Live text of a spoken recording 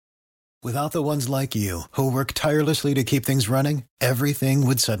Without the ones like you, who work tirelessly to keep things running, everything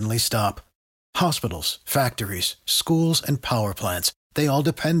would suddenly stop. Hospitals, factories, schools, and power plants, they all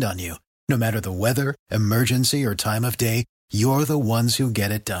depend on you. No matter the weather, emergency, or time of day, you're the ones who get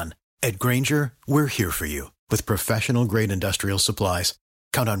it done. At Grainger, we're here for you with professional-grade industrial supplies.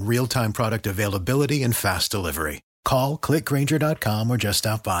 Count on real-time product availability and fast delivery. Call, click Grainger.com, or just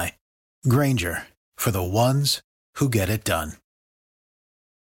stop by. Grainger, for the ones who get it done.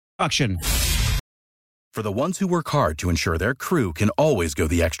 For the ones who work hard to ensure their crew can always go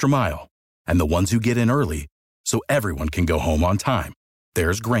the extra mile, and the ones who get in early so everyone can go home on time,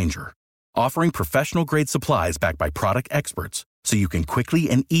 there's Grainger, offering professional-grade supplies backed by product experts so you can quickly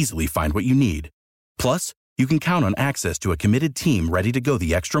and easily find what you need. Plus, you can count on access to a committed team ready to go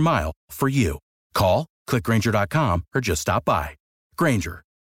the extra mile for you. Call, click Grainger.com, or just stop by. Grainger,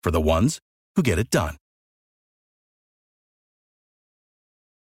 for the ones who get it done.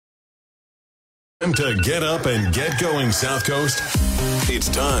 Time to get up and get going, South Coast. It's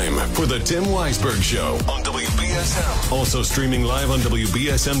time for the Tim Weisberg Show on WBSM. Also streaming live on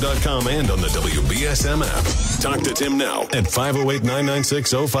WBSM.com and on the WBSM app. Talk to Tim now at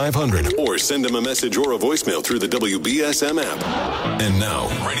 508-996-0500 or send him a message or a voicemail through the WBSM app. And now,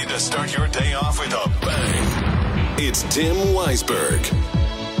 ready to start your day off with a bang. It's Tim Weisberg.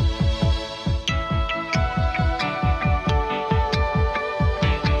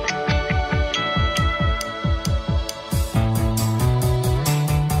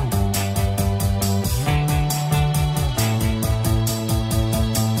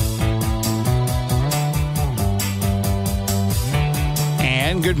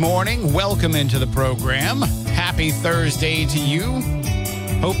 Good morning. Welcome into the program. Happy Thursday to you.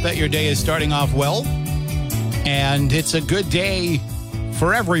 Hope that your day is starting off well. And it's a good day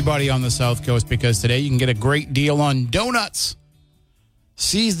for everybody on the South Coast because today you can get a great deal on donuts.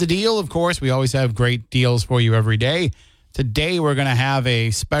 Seize the deal. Of course, we always have great deals for you every day. Today we're going to have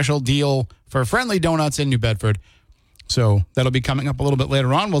a special deal for Friendly Donuts in New Bedford. So that'll be coming up a little bit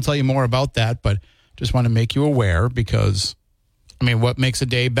later on. We'll tell you more about that, but just want to make you aware because what makes a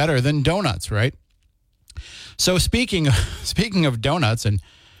day better than donuts, right? So speaking of donuts, and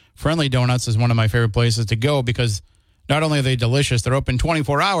Friendly Donuts is one of my favorite places to go because not only are they delicious, they're open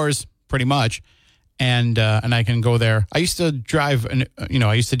 24 hours pretty much, and I can go there. I used to drive,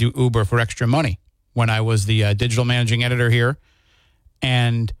 I used to do Uber for extra money when I was the digital managing editor here,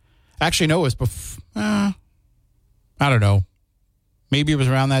 and actually, no, it was before. I don't know, maybe it was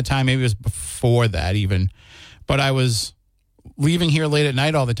around that time, maybe it was before that even, but I was leaving here late at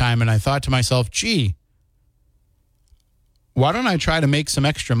night all the time, and I thought to myself, gee, why don't I try to make some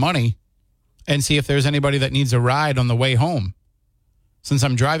extra money and see if there's anybody that needs a ride on the way home? Since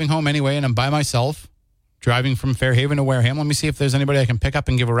I'm driving home anyway and I'm by myself, driving from Fairhaven to Wareham, let me see if there's anybody I can pick up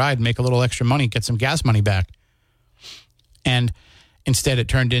and give a ride, make a little extra money, get some gas money back. And instead it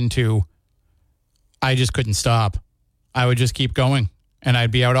turned into I just couldn't stop. I would just keep going, and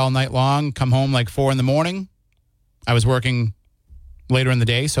I'd be out all night long, come home like 4 a.m. I was working later in the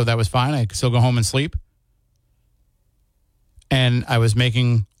day, so that was fine. I could still go home and sleep. And I was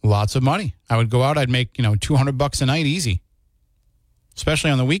making lots of money. I would go out, I'd make, $200 a night easy,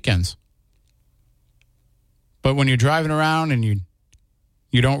 especially on the weekends. But when you're driving around and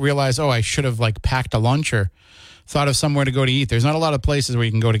you don't realize, I should have packed a lunch or thought of somewhere to go to eat. There's not a lot of places where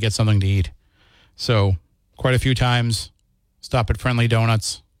you can go to get something to eat. So quite a few times, stop at Friendly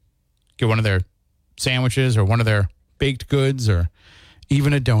Donuts, get one of their sandwiches or one of their baked goods or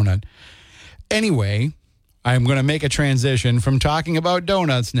even a donut. Anyway, I'm going to make a transition from talking about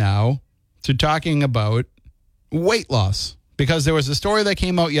donuts now to talking about weight loss, because there was a story that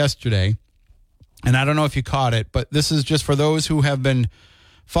came out yesterday, and I don't know if you caught it, but this is just for those who have been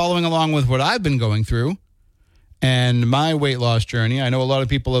following along with what I've been going through and my weight loss journey. I know a lot of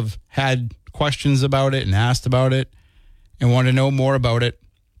people have had questions about it and asked about it and want to know more about it.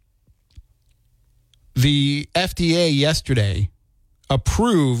 The FDA yesterday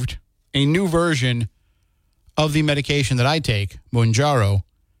approved a new version of the medication that I take, Mounjaro,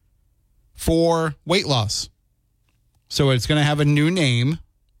 for weight loss. So it's going to have a new name.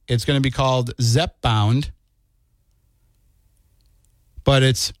 It's going to be called Zepbound, but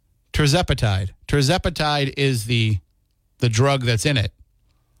it's tirzepatide. Tirzepatide is the drug that's in it.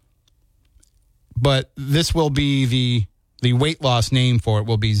 But this will be the weight loss name for it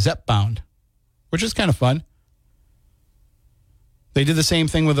will be Zepbound, which is kind of fun. They did the same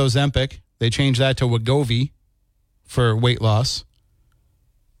thing with Ozempic. They changed that to Wegovy for weight loss.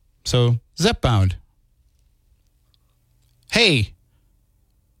 So, Zepbound. Hey,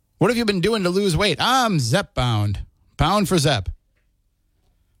 what have you been doing to lose weight? I'm Zepbound. Pound for Zep.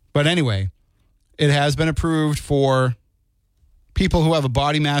 But anyway, it has been approved for people who have a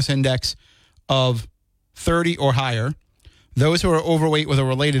body mass index of 30 or higher, those who are overweight with a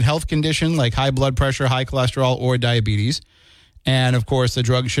related health condition like high blood pressure, high cholesterol, or diabetes. And, of course, the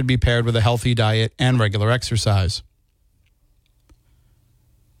drug should be paired with a healthy diet and regular exercise.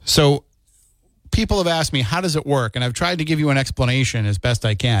 So people have asked me, how does it work? And I've tried to give you an explanation as best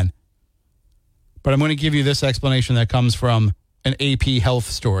I can. But I'm going to give you this explanation that comes from an AP Health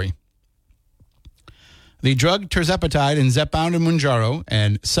story. The drug tirzepatide in Zepbound and Mounjaro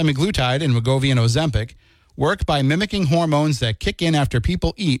and semaglutide in Wegovy and Ozempic work by mimicking hormones that kick in after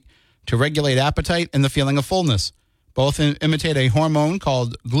people eat to regulate appetite and the feeling of fullness. Both imitate a hormone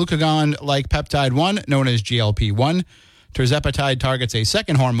called glucagon-like peptide 1, known as GLP-1. Tirzepatide targets a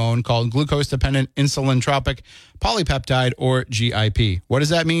second hormone called glucose-dependent insulin-tropic polypeptide, or GIP. What does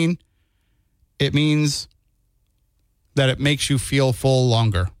that mean? It means that it makes you feel full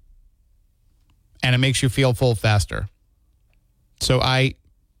longer. And it makes you feel full faster. So I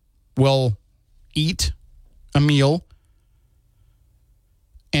will eat a meal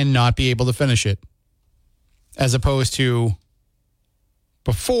and not be able to finish it. As opposed to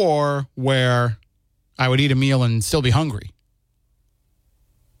before, where I would eat a meal and still be hungry.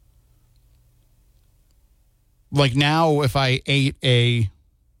 Like now, if I ate I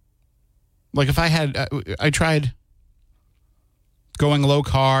tried going low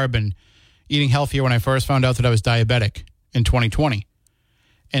carb and eating healthier when I first found out that I was diabetic in 2020.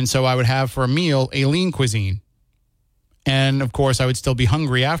 And so I would have for a meal a lean cuisine. And of course, I would still be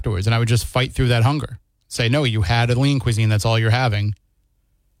hungry afterwards, and I would just fight through that hunger. Say, no, you had a lean cuisine. That's all you're having.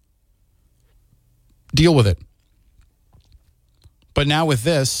 Deal with it. But now with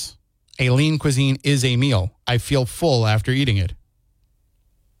this, a lean cuisine is a meal. I feel full after eating it.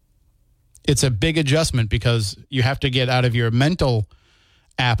 It's a big adjustment because you have to get out of your mental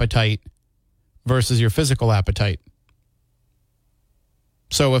appetite versus your physical appetite.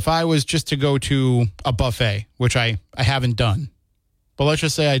 So if I was just to go to a buffet, which I haven't done, but let's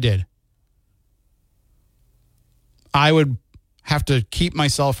just say I did, I would have to keep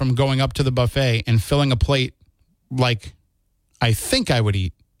myself from going up to the buffet and filling a plate like I think I would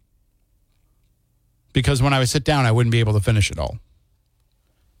eat. Because when I would sit down, I wouldn't be able to finish it all.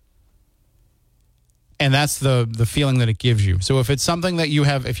 And that's the feeling that it gives you. So if it's something that you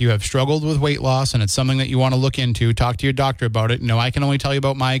have, if you have struggled with weight loss and it's something that you want to look into, talk to your doctor about it. No, I can only tell you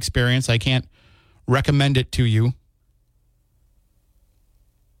about my experience. I can't recommend it to you.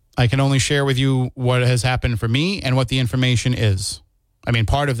 I can only share with you what has happened for me and what the information is. I mean,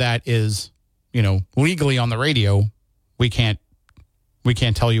 part of that is, legally on the radio, we can't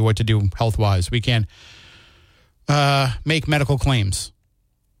tell you what to do health-wise. We can't make medical claims.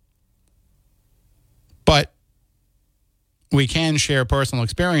 But we can share personal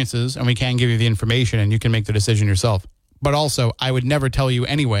experiences, and we can give you the information, and you can make the decision yourself. But also, I would never tell you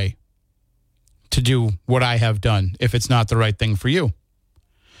anyway to do what I have done if it's not the right thing for you.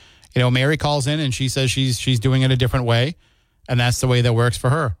 Mary calls in and she says she's doing it a different way, and that's the way that works for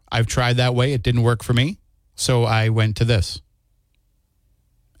her. I've tried that way. It didn't work for me, so I went to this.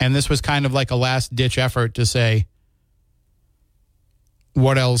 And this was kind of like a last-ditch effort to say,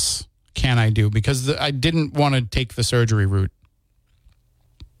 what else can I do? Because I didn't want to take the surgery route.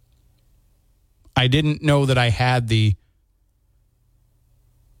 I didn't know that I had I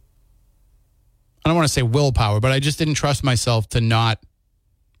don't want to say willpower, but I just didn't trust myself to not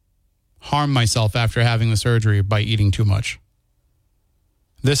harm myself after having the surgery by eating too much.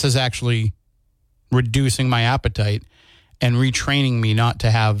 This is actually reducing my appetite and retraining me not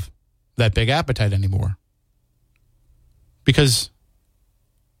to have that big appetite anymore. Because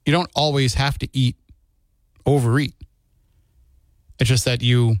you don't always have to overeat. It's just that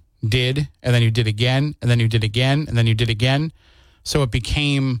you did, and then you did again, and then you did again, and then you did again. So it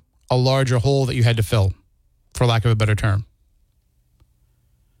became a larger hole that you had to fill, for lack of a better term.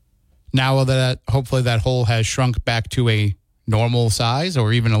 Now that hopefully that hole has shrunk back to a normal size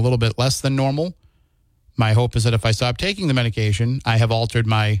or even a little bit less than normal, my hope is that if I stop taking the medication, I have altered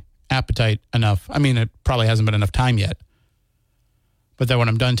my appetite enough. I mean, it probably hasn't been enough time yet. But that when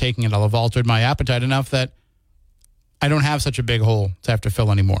I'm done taking it, I'll have altered my appetite enough that I don't have such a big hole to have to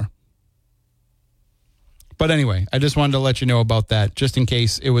fill anymore. But anyway, I just wanted to let you know about that, just in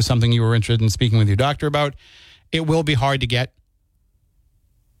case it was something you were interested in speaking with your doctor about. It will be hard to get.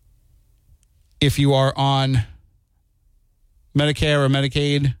 If you are on Medicare or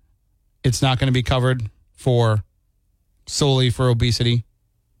Medicaid, it's not going to be covered solely for obesity.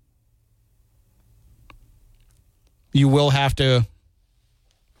 You will have to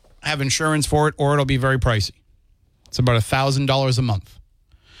have insurance for it, or it'll be very pricey. It's about $1,000 a month.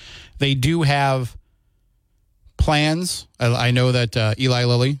 They do have plans. I know that Eli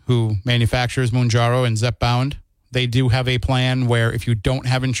Lilly, who manufactures Mounjaro and Zepbound, they do have a plan where if you don't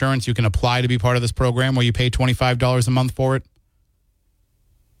have insurance, you can apply to be part of this program where you pay $25 a month for it,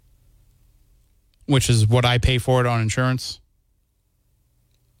 which is what I pay for it on insurance.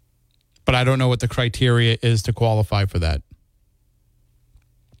 But I don't know what the criteria is to qualify for that.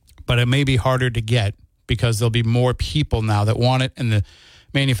 But it may be harder to get because there'll be more people now that want it, and the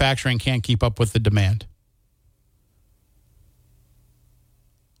manufacturing can't keep up with the demand.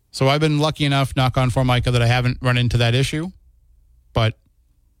 So I've been lucky enough, knock on Formica, that I haven't run into that issue, but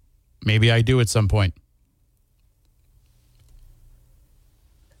maybe I do at some point.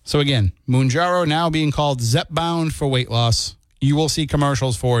 So again, Mounjaro now being called Zepbound for weight loss. You will see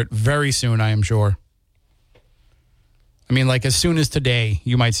commercials for it very soon, I am sure. I mean, like as soon as today,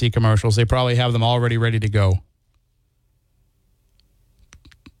 you might see commercials. They probably have them already ready to go.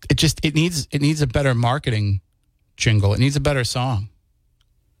 It needs a better marketing jingle. It needs a better song.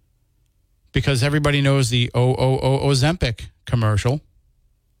 Because everybody knows the Ozempic commercial,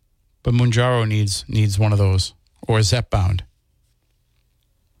 but Mounjaro needs one of those, or Zepbound.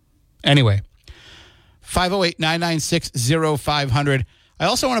 Anyway, 508-996-0500. I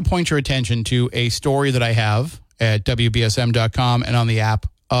also want to point your attention to a story that I have at WBSM.com and on the app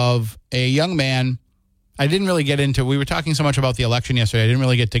of a young man. I didn't really get into, we were talking so much about the election yesterday, I didn't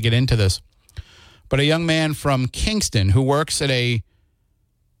really get into this. But a young man from Kingston who works at a,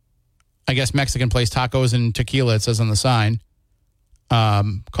 I guess, Mexican place, tacos and tequila, it says on the sign,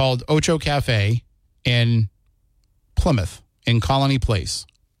 called Ocho Cafe in Plymouth, in Colony Place.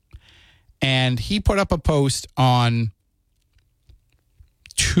 And he put up a post on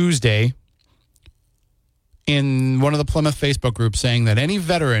Tuesday in one of the Plymouth Facebook groups saying that any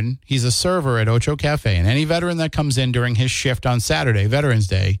veteran, he's a server at Ocho Cafe, and any veteran that comes in during his shift on Saturday, Veterans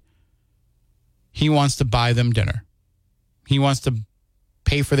Day, he wants to buy them dinner. He wants to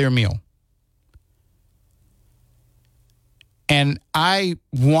pay for their meal. And I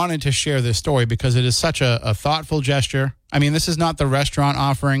wanted to share this story because it is such a thoughtful gesture. I mean, this is not the restaurant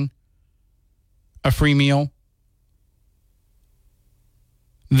offering a free meal.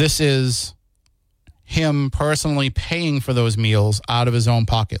 This is him personally paying for those meals out of his own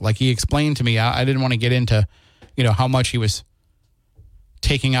pocket. Like he explained to me, I didn't want to get into, how much he was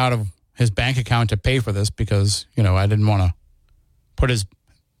taking out of his bank account to pay for this because, I didn't want to put his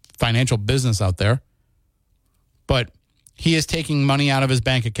financial business out there. But he is taking money out of his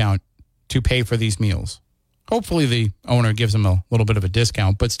bank account to pay for these meals. Hopefully the owner gives him a little bit of a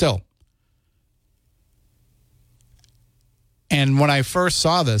discount, but still. And when I first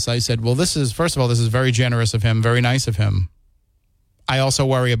saw this, I said, well, this is very generous of him, very nice of him. I also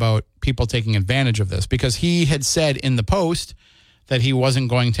worry about people taking advantage of this because he had said in the post that he wasn't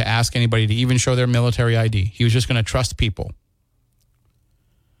going to ask anybody to even show their military ID. He was just going to trust people.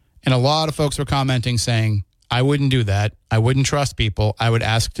 And a lot of folks were commenting saying, I wouldn't do that. I wouldn't trust people. I would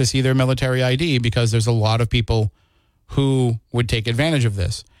ask to see their military ID because there's a lot of people who would take advantage of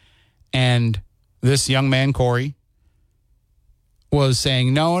this. And this young man, Corey, was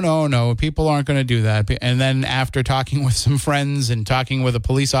saying, no, people aren't going to do that. And then after talking with some friends and talking with a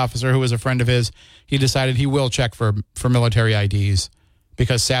police officer who was a friend of his, he decided he will check for military IDs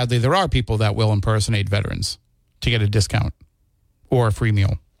because sadly there are people that will impersonate veterans to get a discount or a free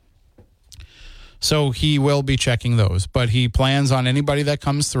meal. So he will be checking those, but he plans on anybody that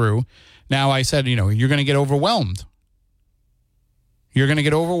comes through. Now I said, you're going to get overwhelmed. You're going to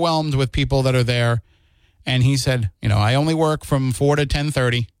get overwhelmed with people that are there. And he said, I only work from 4 to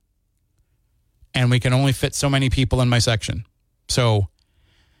 10:30, and we can only fit so many people in my section. So,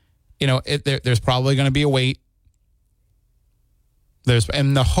 there's probably going to be a wait.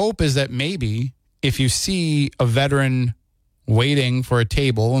 And the hope is that maybe if you see a veteran waiting for a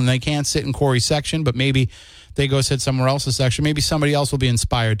table and they can't sit in Corey's section, but maybe they go sit somewhere else's section, maybe somebody else will be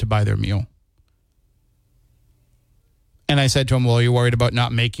inspired to buy their meal. And I said to him, well, are you worried about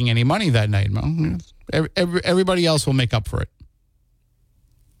not making any money that night? Well, everybody else will make up for it.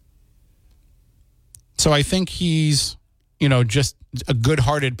 So I think he's, just a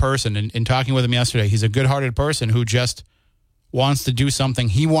good-hearted person. In talking with him yesterday, he's a good-hearted person who just wants to do something.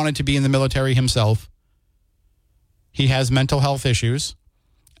 He wanted to be in the military himself. He has mental health issues.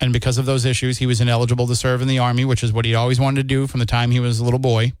 And because of those issues, he was ineligible to serve in the Army, which is what he always wanted to do from the time he was a little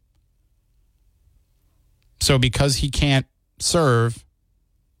boy. So because he can't serve,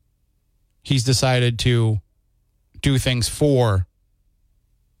 he's decided to do things for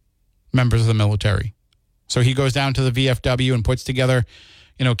members of the military. So he goes down to the VFW and puts together,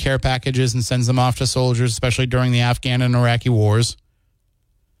 care packages and sends them off to soldiers, especially during the Afghan and Iraqi wars.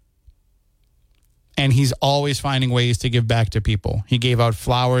 And he's always finding ways to give back to people. He gave out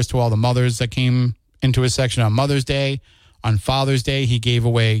flowers to all the mothers that came into his section on Mother's Day. On Father's Day, he gave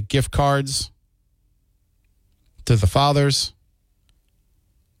away gift cards to the fathers.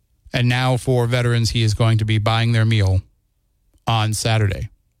 And now for veterans, he is going to be buying their meal on Saturday.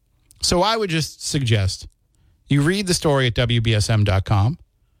 So I would just suggest you read the story at WBSM.com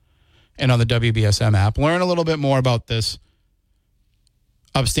and on the WBSM app. Learn a little bit more about this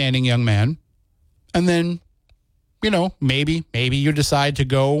upstanding young man. And then, maybe you decide to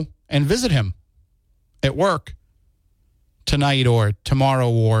go and visit him at work tonight or tomorrow,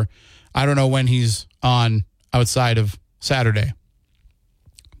 or I don't know when he's on outside of Saturday.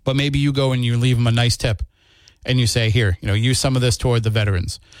 But maybe you go and you leave him a nice tip and you say, here, use some of this toward the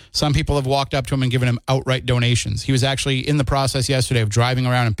veterans. Some people have walked up to him and given him outright donations. He was actually in the process yesterday of driving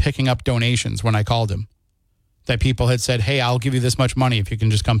around and picking up donations when I called him. That people had said, hey, I'll give you this much money if you can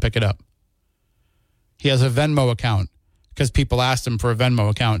just come pick it up. He has a Venmo account because people asked him for a Venmo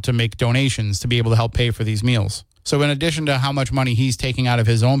account to make donations to be able to help pay for these meals. So in addition to how much money he's taking out of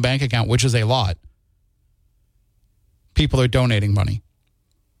his own bank account, which is a lot, people are donating money.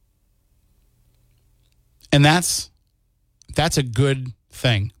 And that's a good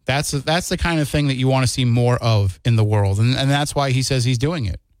thing. That's the kind of thing that you want to see more of in the world. And that's why he says he's doing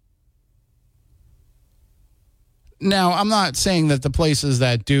it. Now, I'm not saying that the places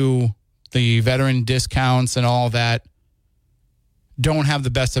that do the veteran discounts and all that don't have the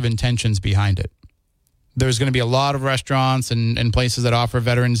best of intentions behind it. There's going to be a lot of restaurants and places that offer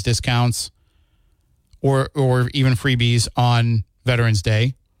veterans discounts or even freebies on Veterans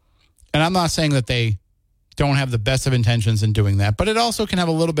Day. And I'm not saying that they don't have the best of intentions in doing that, but it also can have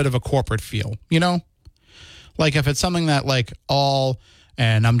a little bit of a corporate feel, Like if it's something that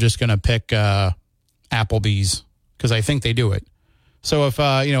and I'm just going to pick Applebee's because I think they do it. So if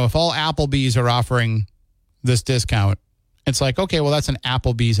all Applebee's are offering this discount, it's like, okay, well, that's an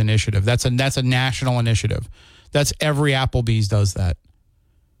Applebee's initiative. That's a national initiative. That's every Applebee's does that.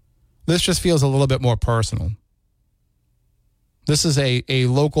 This just feels a little bit more personal. This is a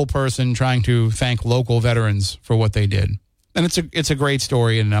local person trying to thank local veterans for what they did. And it's a great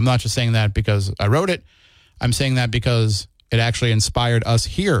story, and I'm not just saying that because I wrote it. I'm saying that because it actually inspired us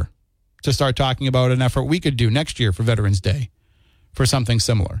here to start talking about an effort we could do next year for Veterans Day for something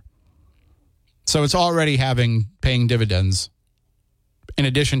similar. So it's already paying dividends in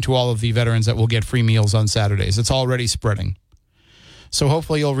addition to all of the veterans that will get free meals on Saturdays. It's already spreading. So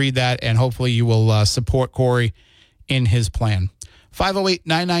hopefully you'll read that, and hopefully you will support Corey in his plan.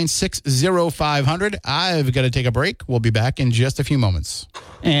 508-996-0500. I've got to take a break. We'll be back in just a few moments.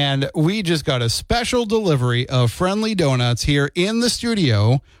 And we just got a special delivery of Friendly Donuts here in the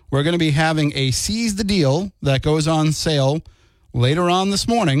studio. We're going to be having a Seize the Deal that goes on sale later on this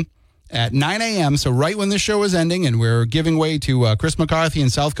morning at 9 a.m. So right when this show is ending and we're giving way to Chris McCarthy and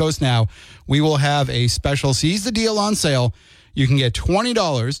South Coast Now, we will have a special Seize the Deal on sale. You can get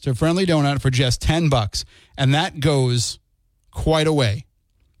 $20 to Friendly Donut for just $10, and that goes quite a way.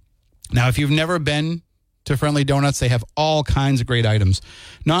 Now, if you've never been to Friendly Donuts, they have all kinds of great items.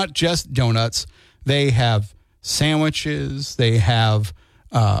 Not just donuts. They have sandwiches. They have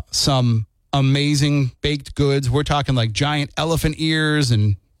some amazing baked goods. We're talking like giant elephant ears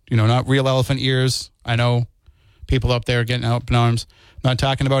and, not real elephant ears. I know people up there getting up in arms. I'm not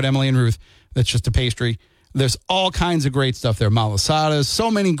talking about Emily and Ruth. That's just a pastry. There's all kinds of great stuff there. Malasadas, so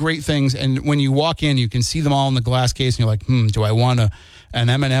many great things. And when you walk in, you can see them all in the glass case. And you're like, do I want an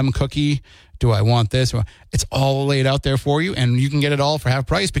M&M cookie? Do I want this? It's all laid out there for you. And you can get it all for half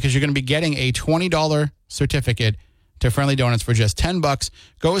price because you're going to be getting a $20 certificate to Friendly Donuts for just $10.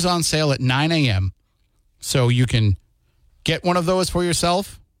 Goes on sale at 9 a.m. So you can get one of those for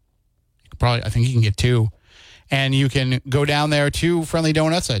yourself. I think you can get two. And you can go down there to Friendly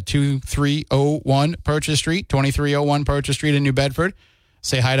Donuts at 2301 Purchase Street, 2301 Purchase Street in New Bedford.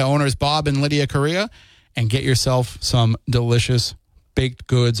 Say hi to owners Bob and Lydia Correa and get yourself some delicious baked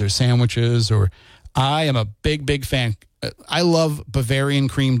goods or sandwiches. Or I am a big, big fan. I love Bavarian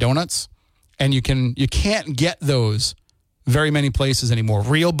cream donuts, and you can't get those very many places anymore.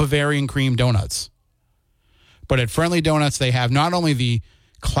 Real Bavarian cream donuts. But at Friendly Donuts, they have not only the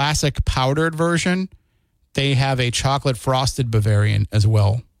classic powdered version, they have a chocolate frosted Bavarian as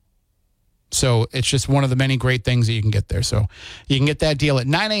well. So it's just one of the many great things that you can get there. So you can get that deal at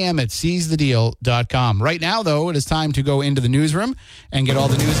 9 a.m. at seizethedeal.com. Right now, though, it is time to go into the newsroom and get all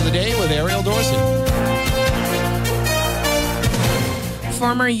the news of the day with Ariel Dorsey.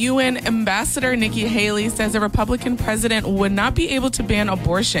 Former UN Ambassador Nikki Haley says a Republican president would not be able to ban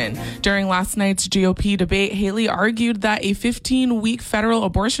abortion. During last night's GOP debate, Haley argued that a 15-week federal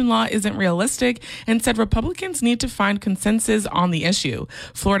abortion law isn't realistic and said Republicans need to find consensus on the issue.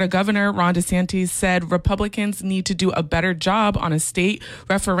 Florida Governor Ron DeSantis said Republicans need to do a better job on a state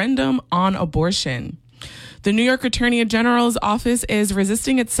referendum on abortion. The New York Attorney General's office is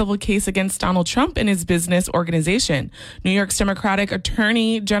resisting its civil case against Donald Trump and his business organization. New York's Democratic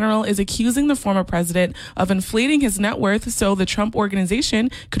Attorney General is accusing the former president of inflating his net worth so the Trump organization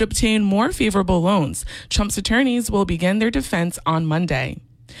could obtain more favorable loans. Trump's attorneys will begin their defense on Monday.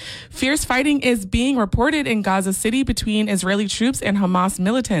 Fierce fighting is being reported in Gaza City between Israeli troops and Hamas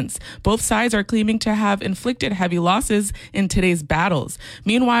militants. Both sides are claiming to have inflicted heavy losses in today's battles.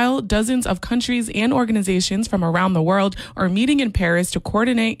 Meanwhile, dozens of countries and organizations from around the world are meeting in Paris to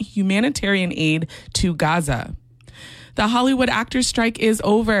coordinate humanitarian aid to Gaza. The Hollywood actors' strike is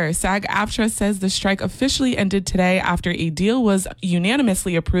over. SAG-AFTRA says the strike officially ended today after a deal was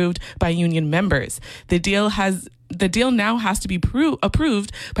unanimously approved by union members. The deal now has to be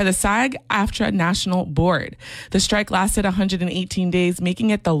approved by the SAG-AFTRA National Board. The strike lasted 118 days,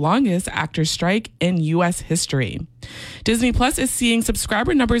 making it the longest actors' strike in U.S. history. Disney Plus is seeing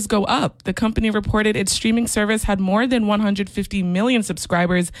subscriber numbers go up. The company reported its streaming service had more than 150 million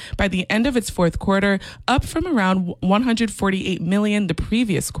subscribers by the end of its fourth quarter, up from around 148 million the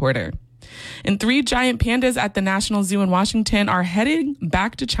previous quarter. And 3 giant pandas at the National Zoo in Washington are heading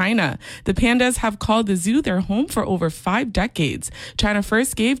back to China. The pandas have called the zoo their home for over 5 decades. China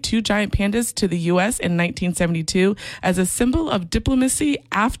first gave 2 giant pandas to the U.S. in 1972 as a symbol of diplomacy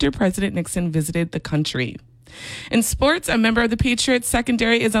after President Nixon visited the country. In sports, a member of the Patriots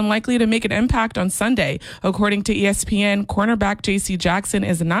secondary is unlikely to make an impact on Sunday. According to ESPN, cornerback J.C. Jackson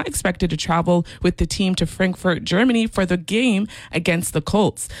is not expected to travel with the team to Frankfurt, Germany for the game against the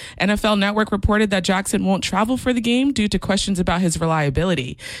Colts. NFL Network reported that Jackson won't travel for the game due to questions about his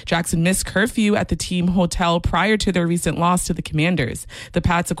reliability. Jackson missed curfew at the team hotel prior to their recent loss to the Commanders. The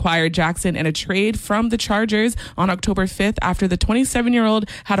Pats acquired Jackson in a trade from the Chargers on October 5th after the 27-year-old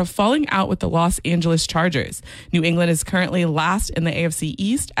had a falling out with the Los Angeles Chargers. New England is currently last in the AFC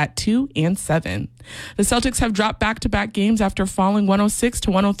East at 2-7. The Celtics have dropped back-to-back games after falling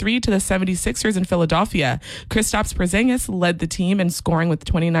 106-103 to the 76ers in Philadelphia. Kristaps Porzingis led the team in scoring with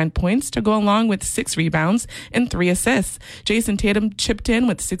 29 points to go along with 6 rebounds and 3 assists. Jason Tatum chipped in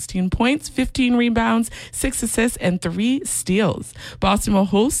with 16 points, 15 rebounds, 6 assists, and 3 steals. Boston will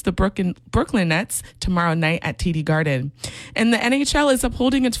host the Brooklyn Nets tomorrow night at TD Garden. And the NHL is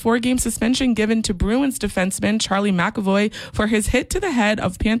upholding its 4-game suspension given to Bruins defenseman Charlie McAvoy for his hit to the head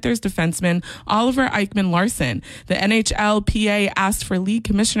of Panthers defenseman Oliver Eichmann-Larson. The NHLPA asked for league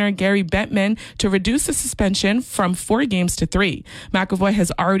commissioner Gary Bettman to reduce the suspension from 4 games to 3. McAvoy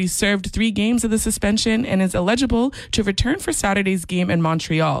has already served 3 games of the suspension and is eligible to return for Saturday's game in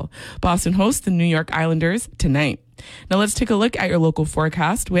Montreal. Boston hosts the New York Islanders tonight. Now let's take a look at your local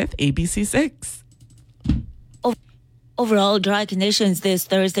forecast with ABC6. Overall dry conditions this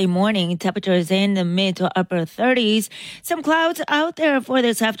Thursday morning. Temperatures in the mid to upper 30s. Some clouds out there for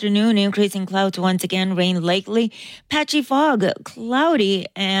this afternoon. Increasing clouds once again. Rain likely. Patchy fog, cloudy,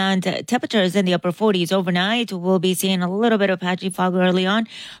 and temperatures in the upper 40s overnight. We'll be seeing a little bit of patchy fog early on.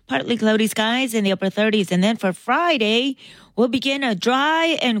 Partly cloudy skies in the upper 30s. And then for Friday, we'll begin a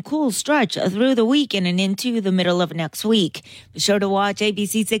dry and cool stretch through the weekend and into the middle of next week. Be sure to watch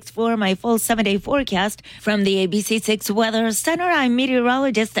ABC6 for my full 7-day forecast. From the ABC6 Weather Center, I'm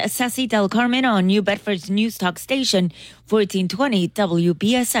meteorologist Ceci Del Carmen on New Bedford's News Talk Station, 1420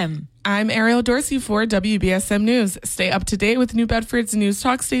 WBSM. I'm Ariel Dorsey for WBSM News. Stay up to date with New Bedford's News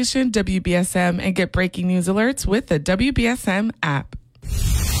Talk Station, WBSM, and get breaking news alerts with the WBSM app.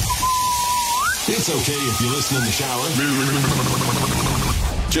 It's okay if you listen in the shower.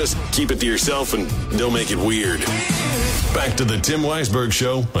 Just keep it to yourself and don't make it weird. Back to the Tim Weisberg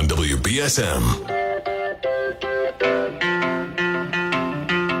Show on WBSM.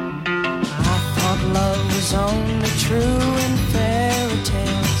 I thought love was only true in fairy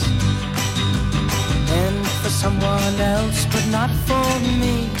tales and for someone else, but not for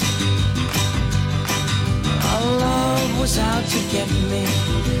me. Our love was out to get me.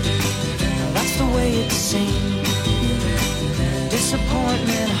 That's the way it seemed.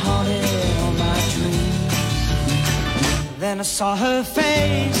 Disappointment haunted all my dreams. Then I saw her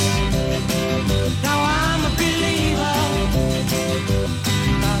face. Now I'm a believer.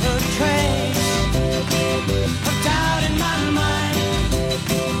 Not a trace of doubt in my mind.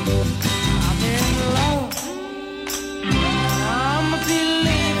 I'm in love. I'm a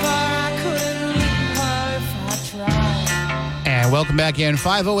believer. I couldn't leave her if I tried. And Welcome back in.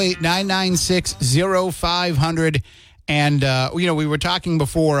 508-996-0500. And, we were talking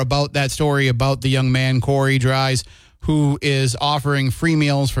before about that story about the young man, Corey Dries, who is offering free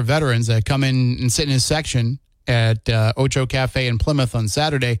meals for veterans that come in and sit in his section at Ocho Cafe in Plymouth on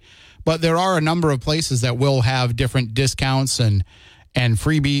Saturday. But there are a number of places that will have different discounts and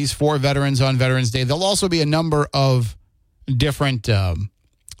freebies for veterans on Veterans Day. There'll also be a number of different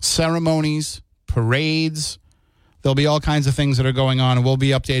ceremonies, parades. There'll be all kinds of things that are going on, and we'll be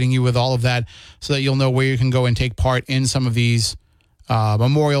updating you with all of that so that you'll know where you can go and take part in some of these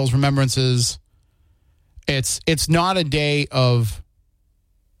memorials, remembrances. It's not a day of,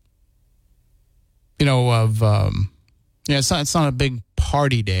 it's not a big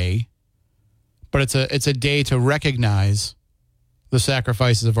party day, but it's a day to recognize the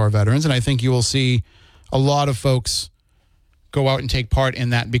sacrifices of our veterans, and I think you will see a lot of folks go out and take part in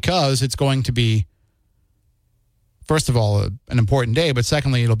that because it's going to be, first of all, an important day, but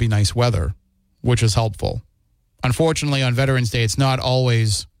secondly, it'll be nice weather, which is helpful. Unfortunately, on Veterans Day, it's not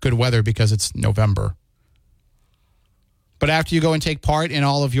always good weather because it's November. But after you go and take part in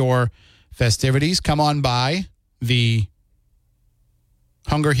all of your festivities, come on by the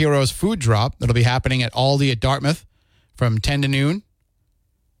Hunger Heroes food drop that'll be happening at Aldi at Dartmouth from 10 to noon.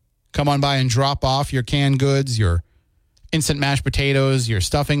 Come on by and drop off your canned goods, your instant mashed potatoes, your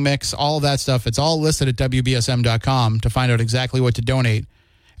stuffing mix, all of that stuff. It's all listed at WBSM.com to find out exactly what to donate.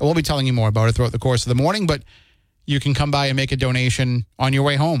 And we'll be telling you more about it throughout the course of the morning, but you can come by and make a donation on your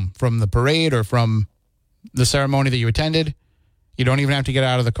way home from the parade or from the ceremony that you attended. You don't even have to get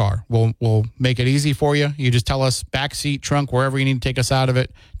out of the car. We'll make it easy for you. You just tell us back seat, trunk, wherever you need to take it out of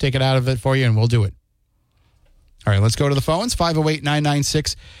it for you, and we'll do it. All right, let's go to the phones.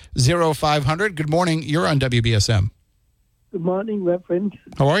 508-996-0500. Good morning. You're on WBSM. Good morning, Reverend.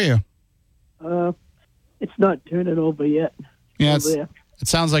 How are you? It's not turning over yet. Yeah, it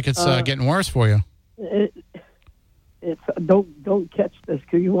sounds like it's getting worse for you. It's don't catch this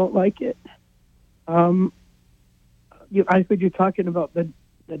because you won't like it. I heard you talking about the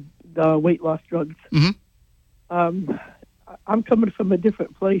weight loss drugs. Mm-hmm. I'm coming from a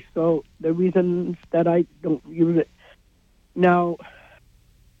different place, so the reasons that I don't use it. Now,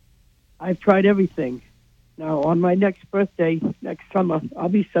 I've tried everything. Now, on my next birthday, next summer, I'll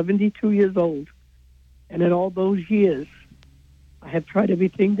be 72 years old. And in all those years, I have tried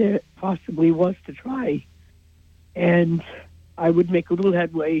everything there possibly was to try. And I would make a little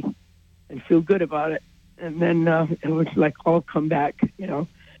headway and feel good about it. And then it was like all come back,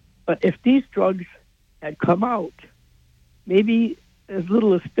 But if these drugs had come out, maybe as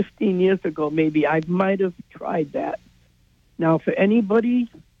little as 15 years ago, maybe I might have tried that. Now, for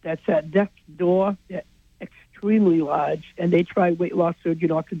anybody that's at death's door, that extremely large, and they try weight loss surgery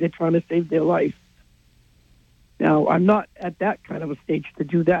because they're trying to save their life. Now, I'm not at that kind of a stage to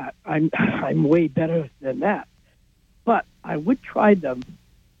do that. I'm way better than that. But I would try them.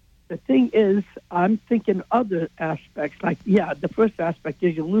 The thing is, I'm thinking other aspects. Like, the first aspect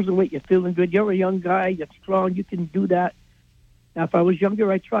is you're losing weight, you're feeling good. You're a young guy, you're strong, you can do that. Now, if I was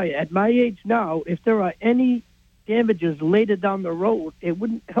younger, I'd try it. At my age now, if there are any damages later down the road, it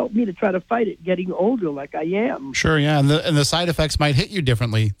wouldn't help me to try to fight it getting older like I am. Sure, yeah, and the side effects might hit you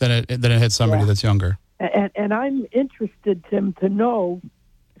differently than it hits somebody that's younger. And I'm interested, Tim, to know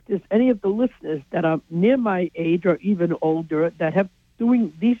if there's any of the listeners that are near my age or even older that have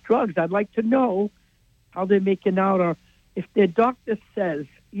doing these drugs. I'd like to know how they're making out, or if their doctor says,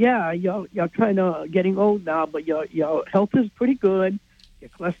 you're kind of getting old now, but your health is pretty good.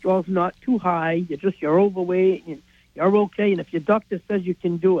 Your cholesterol's not too high. You're overweight. And you're okay. And if your doctor says you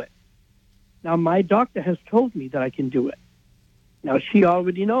can do it. Now, my doctor has told me that I can do it. Now, she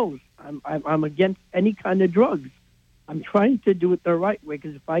already knows I'm against any kind of drugs. I'm trying to do it the right way,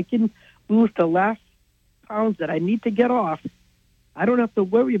 because if I can lose the last pounds that I need to get off, I don't have to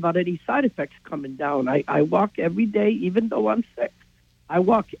worry about any side effects coming down. I walk every day, even though I'm sick. I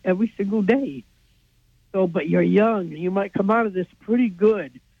walk every single day. So, but you're young. You might come out of this pretty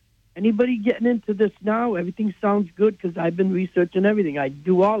good. Anybody getting into this now, everything sounds good because I've been researching everything. I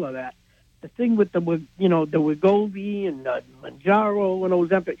do all of that. The thing with the Wegovy and Mounjaro and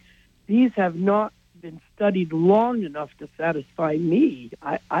Ozempic, these have not been studied long enough to satisfy me.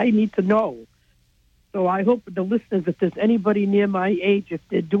 I need to know. So I hope the listeners, if there's anybody near my age, if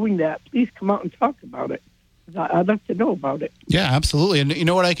they're doing that, please come out and talk about it. I'd like to know about it. Yeah, absolutely. And you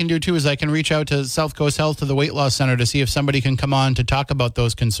know what I can do, too, is I can reach out to South Coast Health, to the Weight Loss Center, to see if somebody can come on to talk about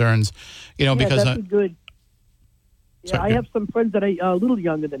those concerns. Because that'd be good. Yeah, sorry, I have some friends that are a little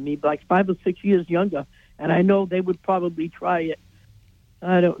younger than me, like 5 or 6 years younger, and I know they would probably try it.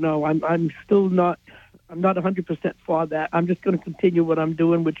 I don't know. I'm still not I'm not 100% for that. I'm just going to continue what I'm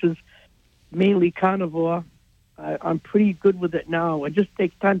doing, which is mainly carnivore. I'm pretty good with it now. It just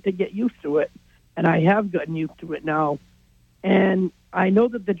takes time to get used to it, and I have gotten used to it now. And I know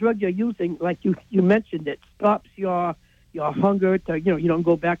that the drug you're using, like you mentioned, it stops your hunger to, you don't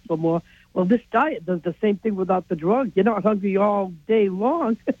go back for more. Well, this diet does the same thing without the drug. You're not hungry all day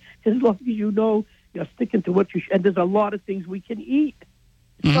long, as long as you know you're sticking to what you should. And there's a lot of things we can eat.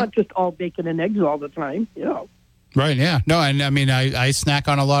 It's not just all bacon and eggs all the time, Right, yeah. No, and I mean, I snack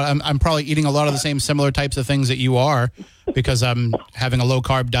on a lot. I'm probably eating a lot of the same similar types of things that you are because I'm having a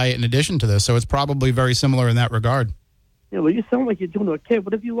low-carb diet in addition to this. So it's probably very similar in that regard. Yeah, well, you sound like you're doing okay.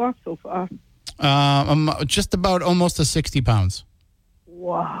 What have you lost so far? I'm just about almost to 60 pounds.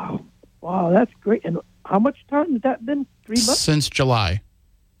 Wow, that's great. And how much time has that been? 3 months? Since July.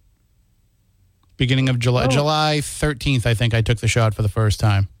 Beginning of July. Oh. July 13th, I think I took the shot for the first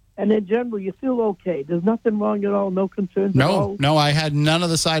time. And in general, you feel okay. There's nothing wrong at all, no concerns at all? No, I had none of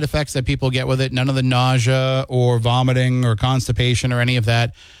the side effects that people get with it, none of the nausea or vomiting or constipation or any of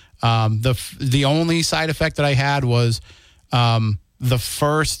that. The only side effect that I had was when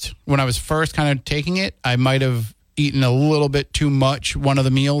I was first kind of taking it, I might have eaten a little bit too much one of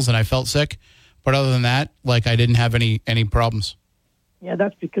the meals and I felt sick. But other than that, like I didn't have any problems. Yeah,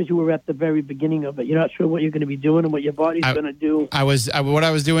 that's because you were at the very beginning of it. You're not sure what you're going to be doing and what your body's going to do. What I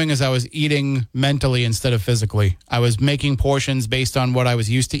was doing is I was eating mentally instead of physically. I was making portions based on what I was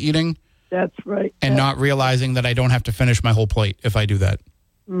used to eating. That's right. And not realizing that I don't have to finish my whole plate if I do that.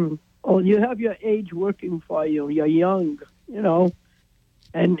 Oh, you have your age working for you. You're young,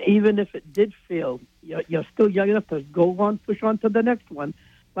 and even if it did fail, you're still young enough to go on, push on to the next one.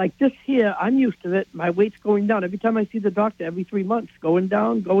 Like this here, I'm used to it. My weight's going down. Every time I see the doctor, every 3 months, going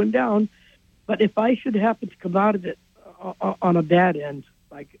down. But if I should happen to come out of it on a bad end,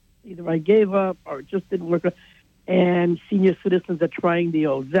 like either I gave up or it just didn't work, and senior citizens are trying the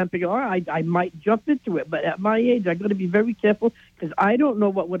Ozempic, all right, I might jump into it. But at my age, I've got to be very careful because I don't know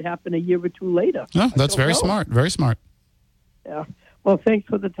what would happen a year or two later. Oh, that's very smart. Very smart. Yeah. Well, thanks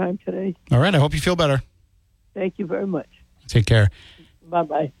for the time today. All right. I hope you feel better. Thank you very much. Take care.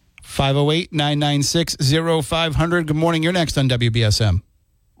 Bye-bye. 508-996-0500. Good morning. You're next on WBSM.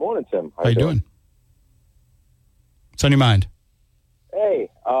 Morning, Tim. How you doing? What's on your mind? Hey,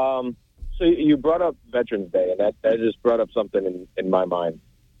 so you brought up Veterans Day, and that just brought up something in my mind.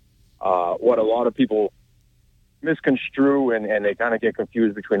 What a lot of people misconstrue and they kind of get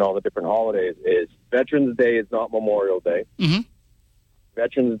confused between all the different holidays is Veterans Day is not Memorial Day. Mm-hmm.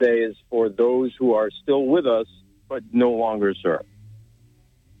 Veterans Day is for those who are still with us but no longer serve.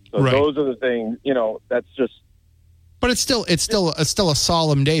 So right. Those are the things, that's just. But it's still a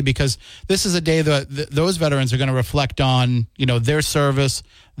solemn day because this is a day that those veterans are going to reflect on, their service,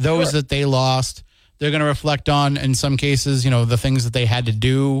 those that they lost. They're going to reflect on, in some cases, the things that they had to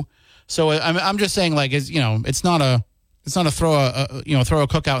do. So I'm just saying, like, it's not a throw a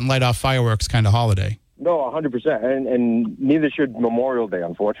cookout and light off fireworks kind of holiday. No, 100%, and neither should Memorial Day.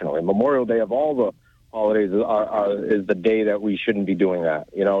 Unfortunately, Memorial Day of all the holidays is the day that we shouldn't be doing that.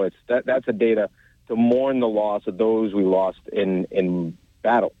 It's that's a day to mourn the loss of those we lost in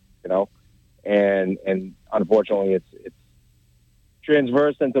battle. And unfortunately, it's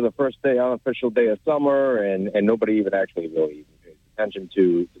transversed into the first day, unofficial day of summer, and nobody even actually really even pays attention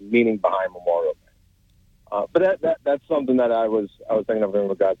to the meaning behind Memorial Day. But that's something that I was thinking of in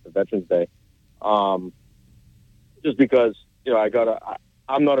regards to Veterans Day. Just because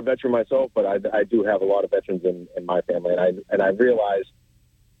I'm not a veteran myself, but I do have a lot of veterans in my family, and I realize,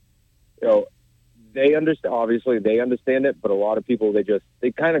 they understand. Obviously, they understand it, but a lot of people they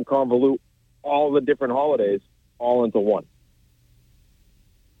kind of convolute all the different holidays all into one.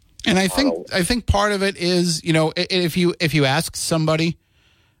 And I think part of it is, if you ask somebody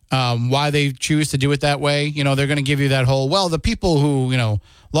why they choose to do it that way, they're going to give you that whole, well, the people who,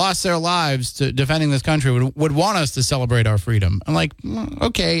 lost their lives to defending this country would want us to celebrate our freedom. I'm like,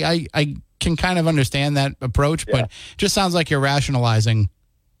 okay, I can kind of understand that approach, but it just sounds like you're rationalizing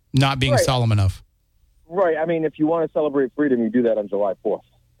not being solemn enough. Right. I mean, if you want to celebrate freedom, you do that on July 4th.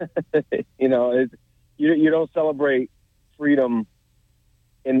 You don't celebrate freedom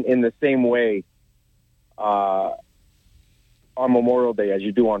in the same way on Memorial Day as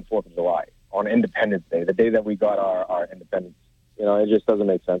you do on 4th of July, on Independence Day, the day that we got our independence. It just doesn't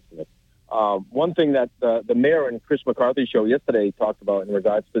make sense to me. One thing that the mayor and Chris McCarthy show yesterday talked about in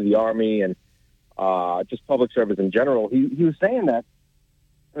regards to the Army and just public service in general, he was saying that,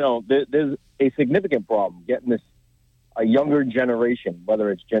 there's a significant problem getting a younger generation, whether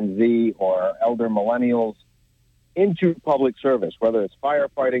it's Gen Z or elder millennials, into public service, whether it's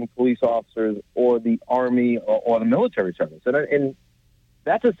firefighting, police officers, or the Army or the military service. And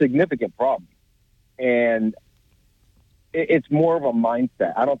that's a significant problem. And it's more of a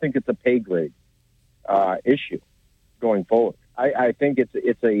mindset. I don't think it's a pay grade issue going forward. I think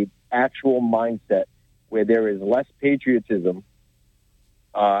it's a actual mindset where there is less patriotism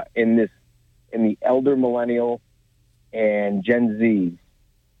in the elder millennial and Gen Z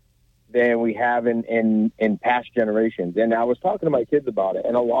than we have in past generations. And I was talking to my kids about it,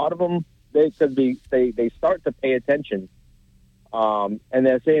 and a lot of them, they start to pay attention, and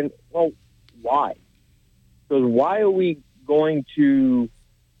they're saying, well, why? Because why are we going to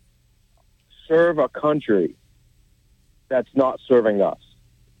serve a country that's not serving us?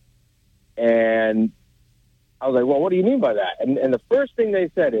 And I was like, well, what do you mean by that? And the first thing they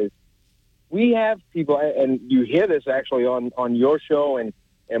said is, we have people, and you hear this actually on your show and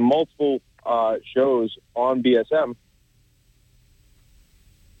multiple shows on BSM,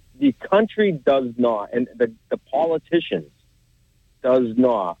 the country does not, and the politicians does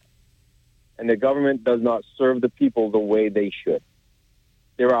not, and the government does not serve the people the way they should.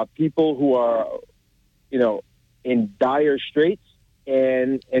 There are people who are, in dire straits,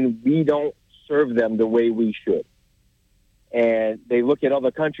 and we don't serve them the way we should. And they look at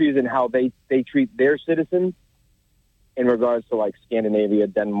other countries and how they treat their citizens in regards to like Scandinavia,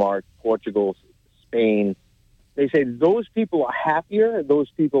 Denmark, Portugal, Spain. They say those people are happier, those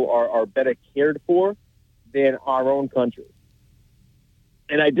people are better cared for than our own country.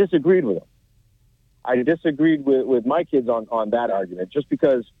 And I disagreed with them. I disagreed with my kids on that argument, just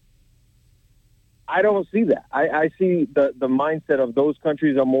because I don't see that. I see the mindset of those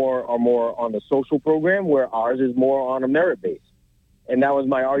countries are more on the social program, where ours is more on a merit base. And that was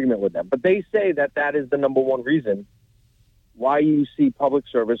my argument with them. But they say that is the number one reason why you see public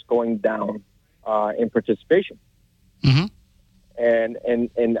service going down in participation. Mm-hmm.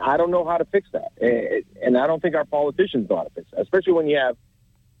 And I don't know how to fix that. And I don't think our politicians know how to fix that, especially when you have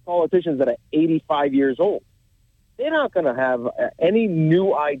politicians that are 85 years old. They're not going to have any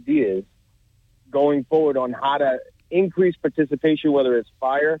new ideas going forward on how to increase participation, whether it's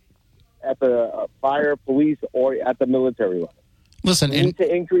fire, at the fire, police, or at the military level. Listen, we need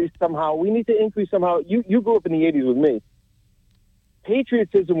to increase somehow. You grew up in the 80s with me.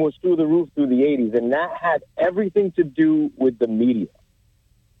 Patriotism was through the roof through the 80s, and that had everything to do with the media.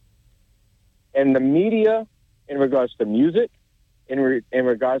 And the media, in regards to music, in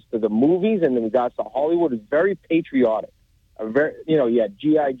regards to the movies, and in regards to Hollywood, is very patriotic. You had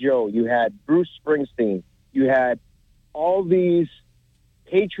G.I. Joe, you had Bruce Springsteen, you had all these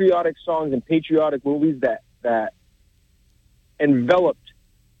patriotic songs and patriotic movies that enveloped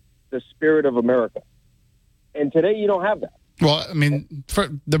the spirit of America. And today you don't have that. Well, I mean,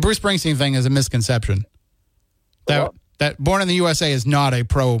 the Bruce Springsteen thing is a misconception. That Born in the USA is not a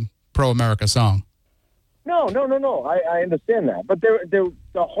pro-America song. No. I understand that. But the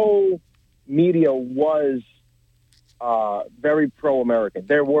whole media was very pro-American.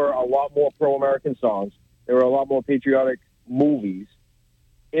 There were a lot more pro-American songs. There were a lot more patriotic movies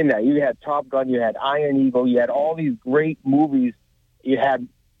in that. You had Top Gun, you had Iron Eagle, you had all these great movies. You had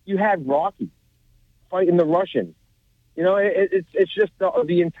Rocky fighting the Russians. It's just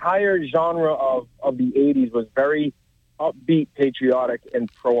the entire genre of the 80s was very upbeat, patriotic,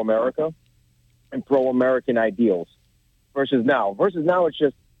 and pro-America and pro-American ideals. Versus now it's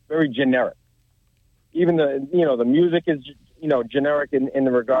just very generic. Even the music is generic in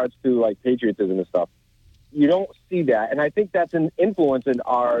regards to like patriotism and stuff. You don't see that, and I think that's an influence in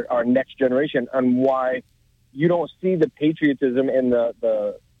our next generation on why you don't see the patriotism and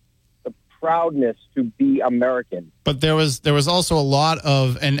the proudness to be American. But there was also a lot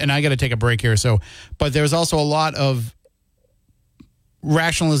of, and I got to take a break here. But there was also a lot of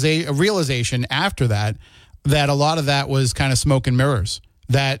realization after that a lot of that was kind of smoke and mirrors.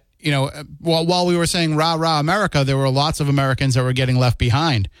 That while we were saying rah rah America, there were lots of Americans that were getting left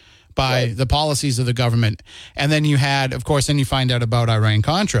behind by the policies of the government. And then you had, of course, then you find out about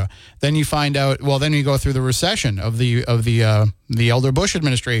Iran-Contra. Then you find out, then you go through the recession of the elder Bush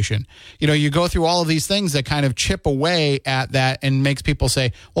administration. You go through all of these things that kind of chip away at that and makes people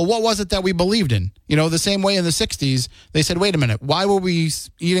say, well, what was it that we believed in? The same way in the 60s, they said, wait a minute, why were we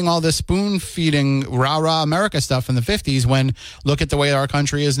eating all this spoon-feeding rah-rah America stuff in the 50s when look at the way our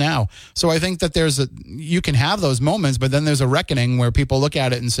country is now? So I think that you can have those moments, but then there's a reckoning where people look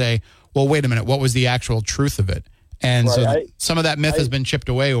at it and say, well, wait a minute, what was the actual truth of it? And some of that myth has been chipped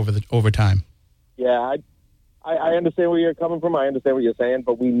away over time. Yeah, I understand where you're coming from. I understand what you're saying,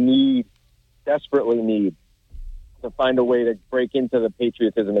 but we desperately need to find a way to break into the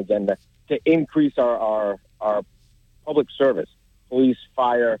patriotism agenda to increase our public service, police,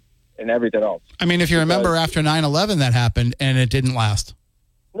 fire, and everything else. I mean, if you remember after 9/11 that happened and it didn't last.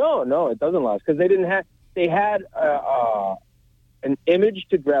 No, it doesn't last because they had an image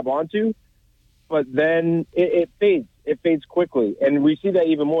to grab onto, but then it fades. It fades quickly, and we see that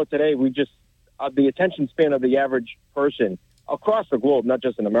even more today. We just the attention span of the average person across the globe, not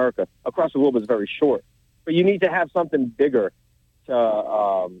just in America, across the globe is very short. But you need to have something bigger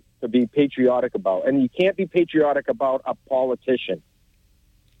to be patriotic about, and you can't be patriotic about a politician.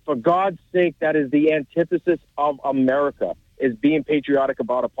 For God's sake, that is the antithesis of America, is being patriotic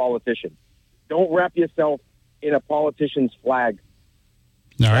about a politician. Don't wrap yourself in a politician's flag.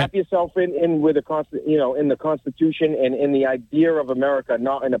 All right. Wrap yourself in with in the Constitution and in the idea of America,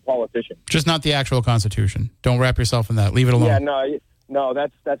 not in a politician. Just not the actual Constitution. Don't wrap yourself in that. Leave it alone. Yeah, no,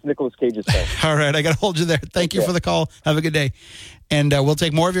 that's Nicolas Cage's thing. All right, I got to hold you there. Thank you for the call. Have a good day. And we'll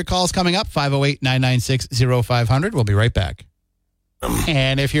take more of your calls coming up, 508-996-0500. We'll be right back.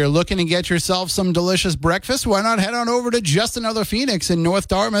 And if you're looking to get yourself some delicious breakfast, why not head on over to Just Another Phoenix in North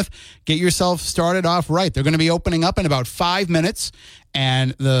Dartmouth. Get yourself started off right. They're going to be opening up in about 5 minutes,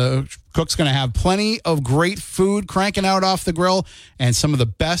 and the cook's going to have plenty of great food cranking out off the grill and some of the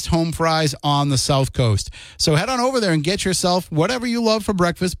best home fries on the South Coast. So head on over there and get yourself whatever you love for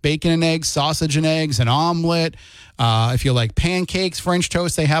breakfast, bacon and eggs, sausage and eggs, an omelet. If you like pancakes, French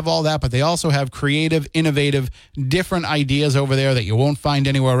toast, they have all that, but they also have creative, innovative, different ideas over there that you won't find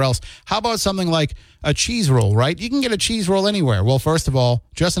anywhere else. How about something like a cheese roll, right? You can get a cheese roll anywhere. Well, first of all,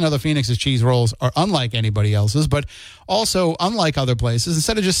 Just Another Phoenix's cheese rolls are unlike anybody else's, but also unlike other places.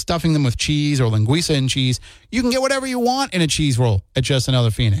 Instead of just stuffing them with cheese or linguiça and cheese, you can get whatever you want in a cheese roll at Just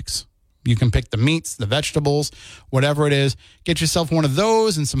Another Phoenix. You can pick the meats, the vegetables, whatever it is. Get yourself one of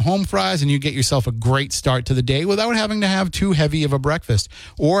those and some home fries, and you get yourself a great start to the day without having to have too heavy of a breakfast.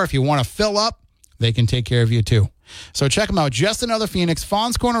 Or if you want to fill up, they can take care of you too. So check them out. Just Another Phoenix,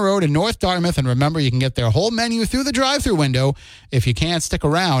 Fawns Corner Road in North Dartmouth. And remember, you can get their whole menu through the drive-thru window. If you can't stick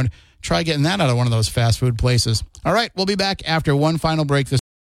around, try getting that out of one of those fast food places. All right, we'll be back after one final break.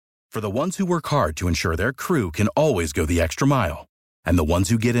 For the ones who work hard to ensure their crew can always go the extra mile, and the ones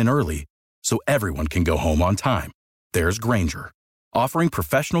who get in early so everyone can go home on time, there's Grainger, offering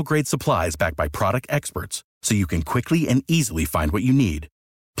professional-grade supplies backed by product experts so you can quickly and easily find what you need.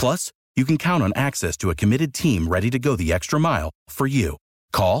 Plus, you can count on access to a committed team ready to go the extra mile for you.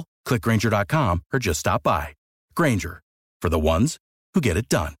 Call, click Grainger.com, or just stop by. Grainger, for the ones who get it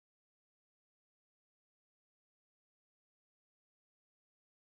done.